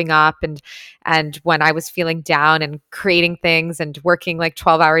towel, giving up, and when I was feeling down and creating things and working like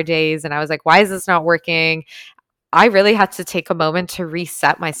 12-hour days, and I was like, why is this not working? I really had to take a moment to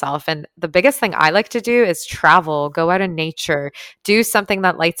reset myself. And the biggest thing I like to do is travel, go out in nature, do something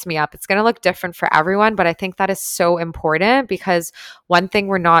that lights me up. It's going to look different for everyone, but I think that is so important, because one thing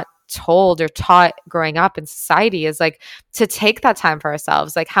we're not told or taught growing up in society is like to take that time for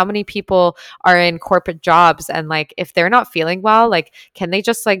ourselves. Like, how many people are in corporate jobs, and like, if they're not feeling well, like, can they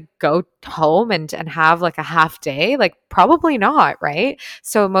just like go home and have like a half day? Like, probably not, right?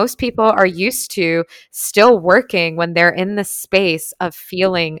 So most people are used to still working when they're in the space of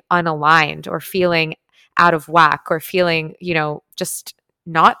feeling unaligned or feeling out of whack or feeling, just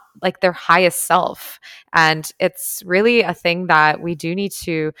not like their highest self. And it's really a thing that we do need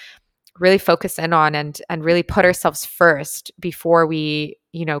to really focus in on, and really put ourselves first before we,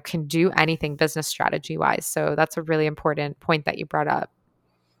 can do anything business strategy wise. So that's a really important point that you brought up.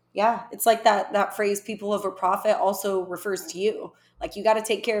 Yeah, it's like that phrase, people over profit, also refers to you. Like, you got to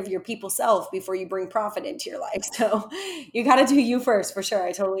take care of your people self before you bring profit into your life. So you got to do you first, for sure.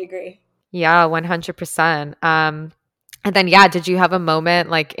 I totally agree. Yeah, 100%. And then, yeah, did you have a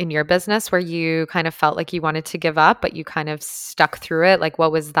moment like in your business where you kind of felt like you wanted to give up, but you kind of stuck through it? Like,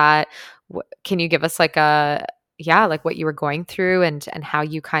 what was that? Can you give us like yeah, like what you were going through, and how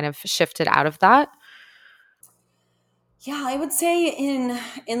you kind of shifted out of that? Yeah, I would say in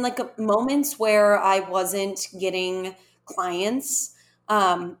like moments where I wasn't getting clients,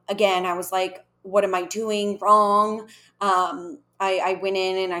 again, I was like, what am I doing wrong? I went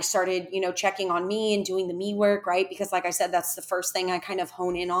in and I started, checking on me and doing the me work, right? Because like I said, that's the first thing I kind of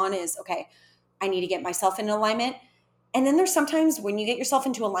hone in on is, okay, I need to get myself in alignment. And then there's sometimes when you get yourself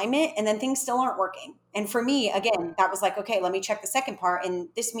into alignment and then things still aren't working. And for me, again, that was like, okay, let me check the second part. And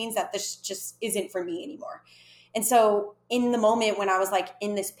this means that this just isn't for me anymore. And so in the moment when I was like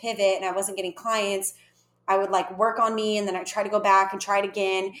in this pivot and I wasn't getting clients, I would like work on me and then I try to go back and try it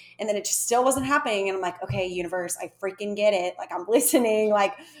again. And then it just still wasn't happening. And I'm like, okay, universe, I freaking get it. Like, I'm listening,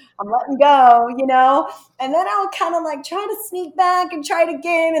 like, I'm letting go. And then I'll kind of like try to sneak back and try it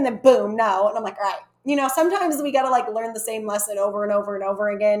again. And then boom, no. And I'm like, all right. Sometimes we got to like learn the same lesson over and over and over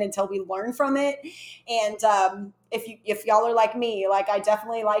again until we learn from it. And if y'all are like me, like, I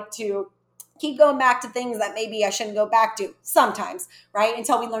definitely like to keep going back to things that maybe I shouldn't go back to sometimes, right?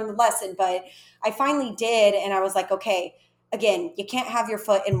 Until we learn the lesson. But I finally did. And I was like, okay, again, you can't have your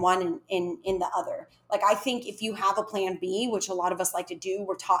foot in one and in the other. Like, I think if you have a plan B, which a lot of us like to do,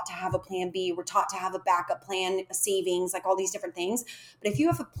 we're taught to have a plan B, we're taught to have a backup plan, a savings, like all these different things. But if you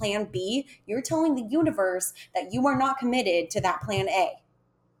have a plan B, you're telling the universe that you are not committed to that plan A.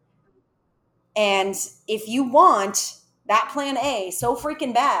 And if you want that plan A so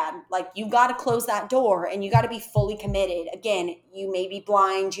freaking bad, like, you got to close that door and you got to be fully committed. Again, you may be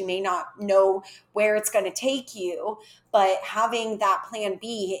blind, you may not know where it's going to take you, but having that plan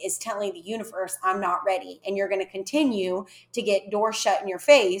B is telling the universe, I'm not ready. And you're going to continue to get doors shut in your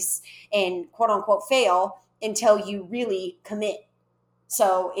face and quote unquote fail until you really commit.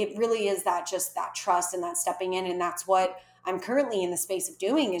 So it really is that, just that trust and that stepping in. And that's what I'm currently in the space of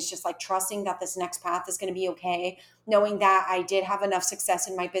doing, is just like trusting that this next path is going to be okay. Knowing that I did have enough success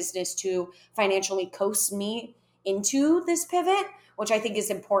in my business to financially coast me into this pivot, which I think is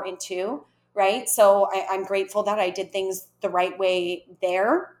important too. Right. So I'm grateful that I did things the right way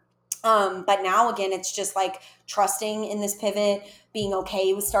there. But now again, it's just like trusting in this pivot, being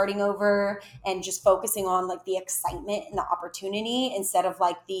okay with starting over, and just focusing on like the excitement and the opportunity instead of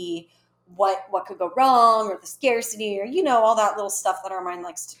like the what could go wrong or the scarcity or, all that little stuff that our mind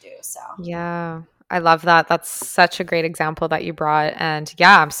likes to do. So Yeah. I love that. That's such a great example that you brought. And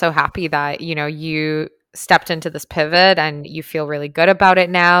yeah, I'm so happy that, you stepped into this pivot and you feel really good about it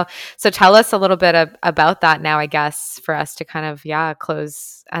now. So tell us a little bit about that now, I guess, for us to kind of,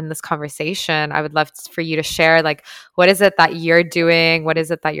 end this conversation. I would love for you to share, like, what is it that you're doing? What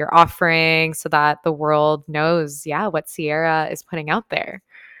is it that you're offering so that the world knows, what Sierra is putting out there?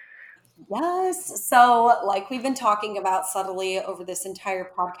 yes. So, like we've been talking about subtly over this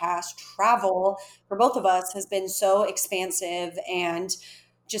entire podcast, travel for both of us has been so expansive and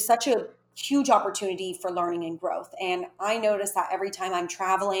just such a huge opportunity for learning and growth. And I notice that every time I'm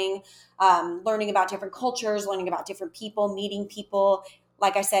traveling, learning about different cultures, learning about different people, meeting people,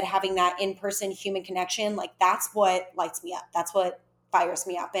 like I said, having that in person human connection, like, that's what lights me up. That's what fires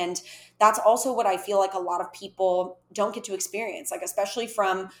me up. And that's also what I feel like a lot of people don't get to experience, like, especially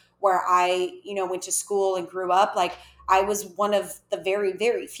from where I, went to school and grew up. Like, I was one of the very,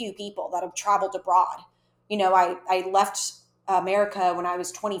 very few people that have traveled abroad. I left America when I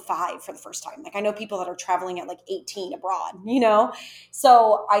was 25 for the first time. Like, I know people that are traveling at like 18 abroad.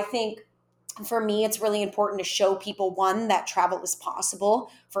 So I think for me, it's really important to show people, one, that travel is possible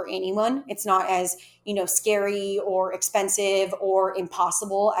for anyone. It's not as, scary or expensive or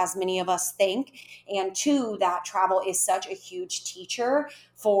impossible as many of us think. And two, that travel is such a huge teacher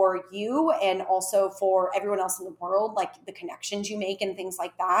for you and also for everyone else in the world, like the connections you make and things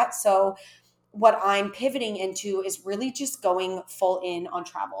like that. So what I'm pivoting into is really just going full in on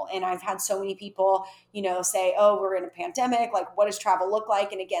travel. And I've had so many people, say, oh, we're in a pandemic. Like, what does travel look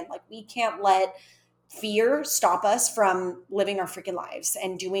like? And again, like, we can't let fear stop us from living our freaking lives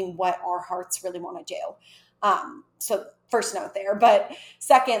and doing what our hearts really want to do. So first note there, but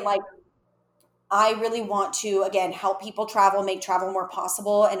second, like, I really want to, again, help people travel, make travel more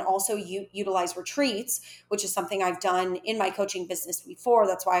possible, and also utilize retreats, which is something I've done in my coaching business before.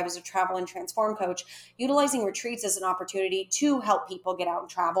 That's why I was a travel and transform coach. Utilizing retreats as an opportunity to help people get out and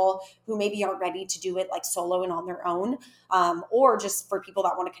travel who maybe aren't ready to do it like solo and on their own, or just for people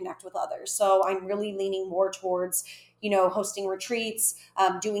that want to connect with others. So I'm really leaning more towards hosting retreats,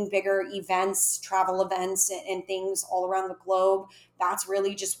 doing bigger events, travel events, and things all around the globe. That's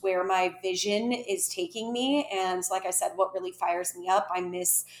really just where my vision is taking me. And like I said, what really fires me up, I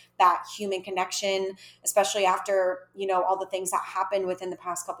miss that human connection, especially after, all the things that happened within the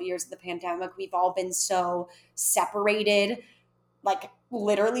past couple of years of the pandemic. We've all been so separated, like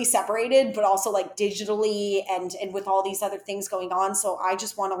literally separated, but also like digitally and with all these other things going on. So I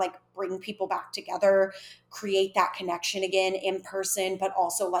just want to like bring people back together, create that connection again in person, but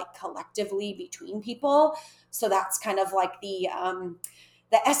also like collectively between people. So that's kind of like the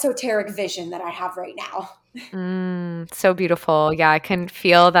esoteric vision that I have right now. So beautiful. Yeah, I can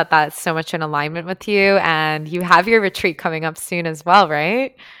feel that that's so much in alignment with you. And you have your retreat coming up soon as well,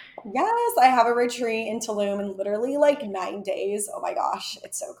 right? Yes, I have a retreat in Tulum in literally like 9 days. Oh my gosh,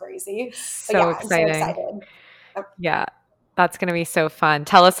 it's so crazy. But So yeah, I'm so exciting. excited. Yeah, that's going to be so fun.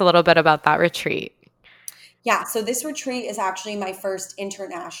 Tell us a little bit about that retreat. Yeah, so this retreat is actually my first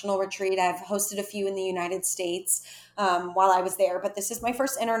international retreat. I've hosted a few in the United States while I was there, but this is my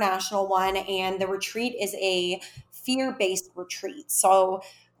first international one. And the retreat is a fear-based retreat. So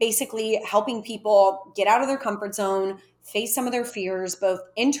basically helping people get out of their comfort zone, face some of their fears, both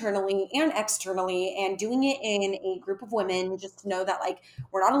internally and externally, and doing it in a group of women, just to know that like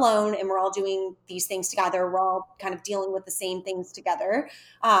we're not alone and we're all doing these things together. We're all kind of dealing with the same things together.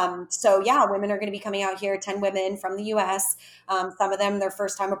 So yeah, women are going to be coming out here, 10 women from the US. Some of them their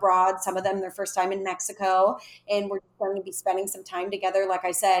first time abroad, some of them their first time in Mexico. And we're going to be spending some time together, like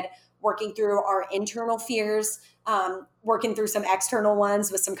I said, working through our internal fears, working through some external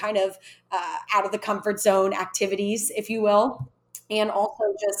ones with some kind of out of the comfort zone activities, if you will. And also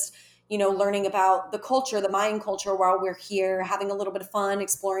just, learning about the culture, the Mayan culture while we're here, having a little bit of fun,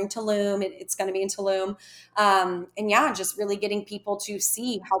 exploring Tulum. It's going to be in Tulum. And yeah, just really getting people to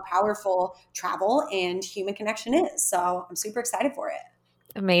see how powerful travel and human connection is. So I'm super excited for it.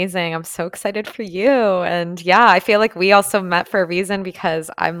 Amazing. I'm so excited for you. And yeah, I feel like we also met for a reason because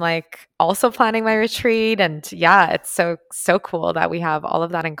I'm like also planning my retreat. And yeah, it's so cool that we have all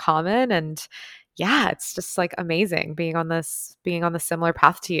of that in common. And yeah, it's just like amazing being on the similar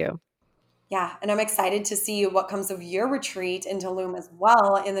path to you. Yeah, and I'm excited to see what comes of your retreat in Tulum as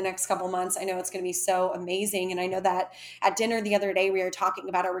well in the next couple months. I know it's going to be so amazing, and I know that at dinner the other day we were talking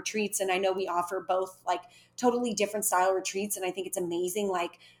about our retreats, and I know we offer both like totally different style retreats, and I think it's amazing.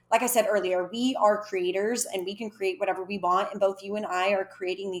 Like I said earlier, we are creators and we can create whatever we want, and both you and I are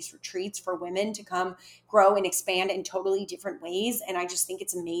creating these retreats for women to come grow and expand in totally different ways, and I just think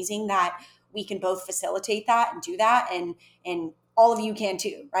it's amazing that we can both facilitate that and do that, and all of you can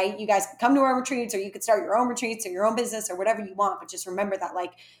too, right? You guys can come to our retreats, or you could start your own retreats or your own business or whatever you want. But just remember that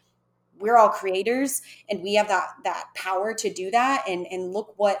like we're all creators and we have that power to do that. And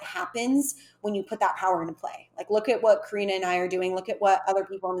look what happens when you put that power into play. Like look at what Karina and I are doing, look at what other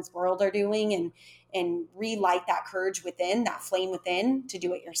people in this world are doing, and relight that courage within, that flame within to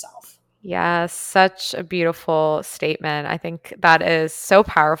do it yourself. Yeah, such a beautiful statement. I think that is so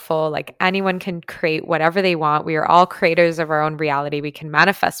powerful. Like anyone can create whatever they want. We are all creators of our own reality. We can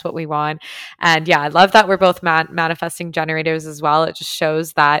manifest what we want. And yeah, I love that we're both manifesting generators as well. It just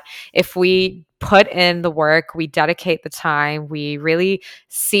shows that if we put in the work, we dedicate the time, we really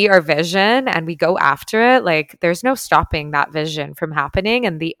see our vision and we go after it, like there's no stopping that vision from happening.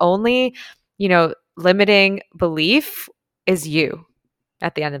 And the only, limiting belief is you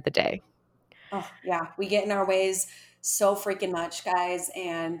at the end of the day. Oh, yeah. We get in our ways so freaking much, guys.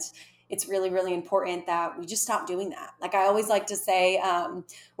 And it's really, really important that we just stop doing that. Like I always like to say,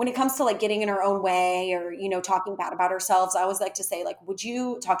 when it comes to like getting in our own way or, talking bad about ourselves, I always like to say, like, would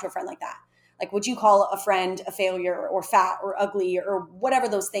you talk to a friend like that? Like, would you call a friend a failure or fat or ugly or whatever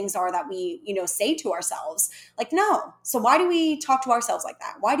those things are that we, say to ourselves? Like, no. So why do we talk to ourselves like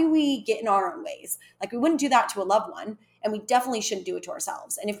that? Why do we get in our own ways? Like we wouldn't do that to a loved one, and we definitely shouldn't do it to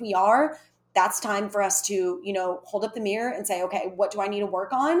ourselves. And if we are, that's time for us to, hold up the mirror and say, okay, what do I need to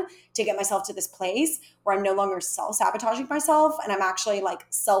work on to get myself to this place where I'm no longer self-sabotaging myself and I'm actually like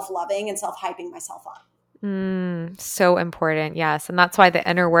self-loving and self-hyping myself up. So important. Yes. And that's why the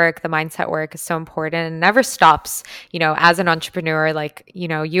inner work, the mindset work is so important and never stops. As an entrepreneur, like,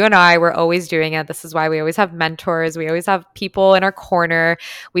 you and I, we're always doing it. This is why we always have mentors. We always have people in our corner.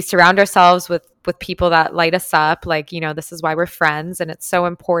 We surround ourselves with people that light us up. Like, this is why we're friends. And it's so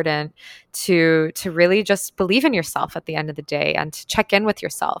important to really just believe in yourself at the end of the day and to check in with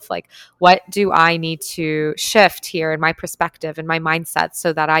yourself. Like, what do I need to shift here in my perspective and my mindset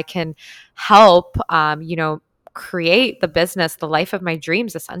so that I can help, create the business, the life of my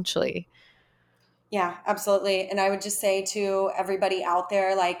dreams, essentially. Yeah, absolutely. And I would just say to everybody out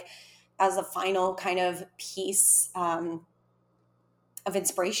there, like as a final kind of piece of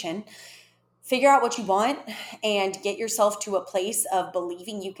inspiration, figure out what you want and get yourself to a place of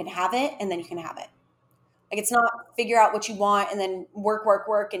believing you can have it, and then you can have it. Like it's not figure out what you want and then work, work,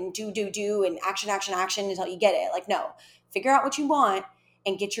 work and do and action, action, action until you get it. Like, no, figure out what you want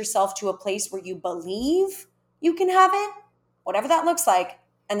and get yourself to a place where you believe you can have it, whatever that looks like,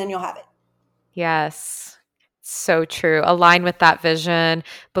 and then you'll have it. Yes. So true. Align with that vision,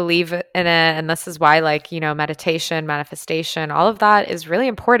 believe in it. And this is why, like, meditation, manifestation, all of that is really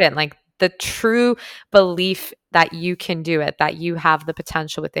important. Like, the true belief that you can do it, that you have the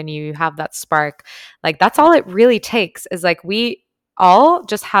potential within you, you have that spark. Like, that's all it really takes is like, we all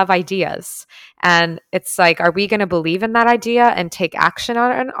just have ideas. And it's like, are we going to believe in that idea and take action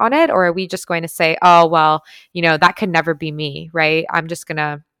on it? Or are we just going to say, oh, well, that could never be me, right? I'm just going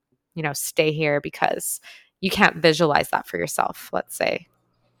to stay here because you can't visualize that for yourself, let's say.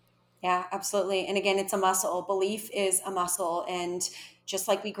 Yeah, absolutely. And again, it's a muscle. Belief is a muscle. And just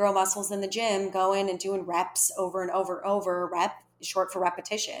like we grow muscles in the gym, going and doing reps over and over and over, rep short for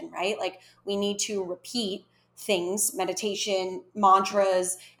repetition, right? Like we need to repeat things, meditation,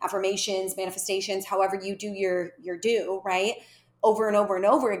 mantras, affirmations, manifestations, however you do your do, right? Over and over and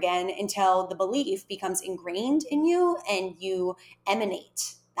over again until the belief becomes ingrained in you and you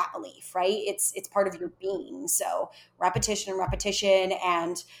emanate that belief, right? It's part of your being. So repetition and repetition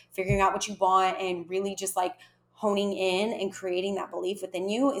and figuring out what you want and really just like honing in and creating that belief within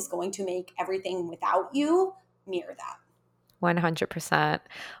you is going to make everything without you mirror that. 100%.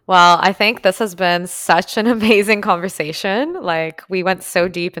 Well, I think this has been such an amazing conversation. Like, we went so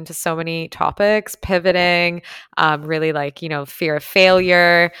deep into so many topics, pivoting, really like, fear of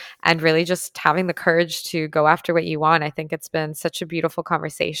failure, and really just having the courage to go after what you want. I think it's been such a beautiful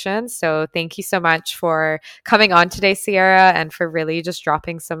conversation. So thank you so much for coming on today, Sierra, and for really just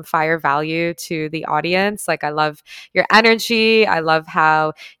dropping some fire value to the audience. Like, I love your energy. I love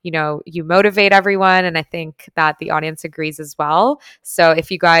how, you motivate everyone. And I think that the audience agrees as well. So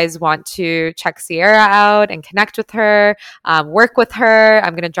if you guys want to check Sierra out and connect with her, work with her,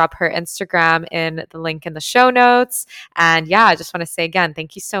 I'm going to drop her Instagram in the link in the show notes. And yeah, I just want to say again,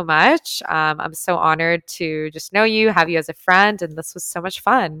 thank you so much. I'm so honored to just know you, have you as a friend, and this was so much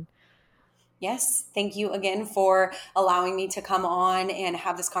fun. Yes. Thank you again for allowing me to come on and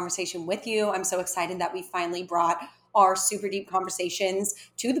have this conversation with you. I'm so excited that we finally brought our super deep conversations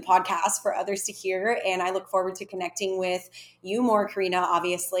to the podcast for others to hear. And I look forward to connecting with you more, Karina,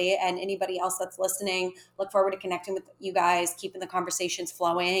 obviously, and anybody else that's listening. Look forward to connecting with you guys, keeping the conversations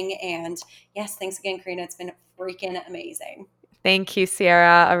flowing. And yes, thanks again, Karina. It's been freaking amazing. Thank you,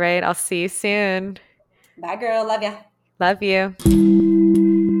 Sierra. All right. I'll see you soon. Bye, girl. Love ya. Love you.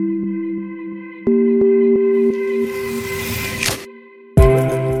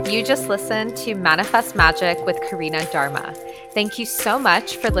 You just listened to Manifest Magic with Karina Dharma. Thank you so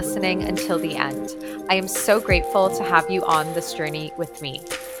much for listening until the end. I am so grateful to have you on this journey with me.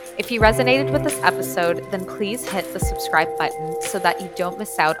 If you resonated with this episode, then please hit the subscribe button so that you don't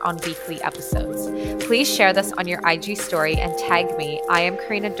miss out on weekly episodes. Please share this on your IG story and tag me, I am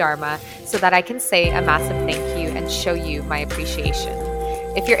Karina Dharma, so that I can say a massive thank you and show you my appreciation.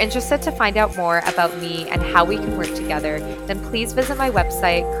 If you're interested to find out more about me and how we can work together, then please visit my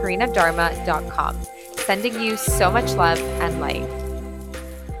website, karinadharma.com. Sending you so much love and light.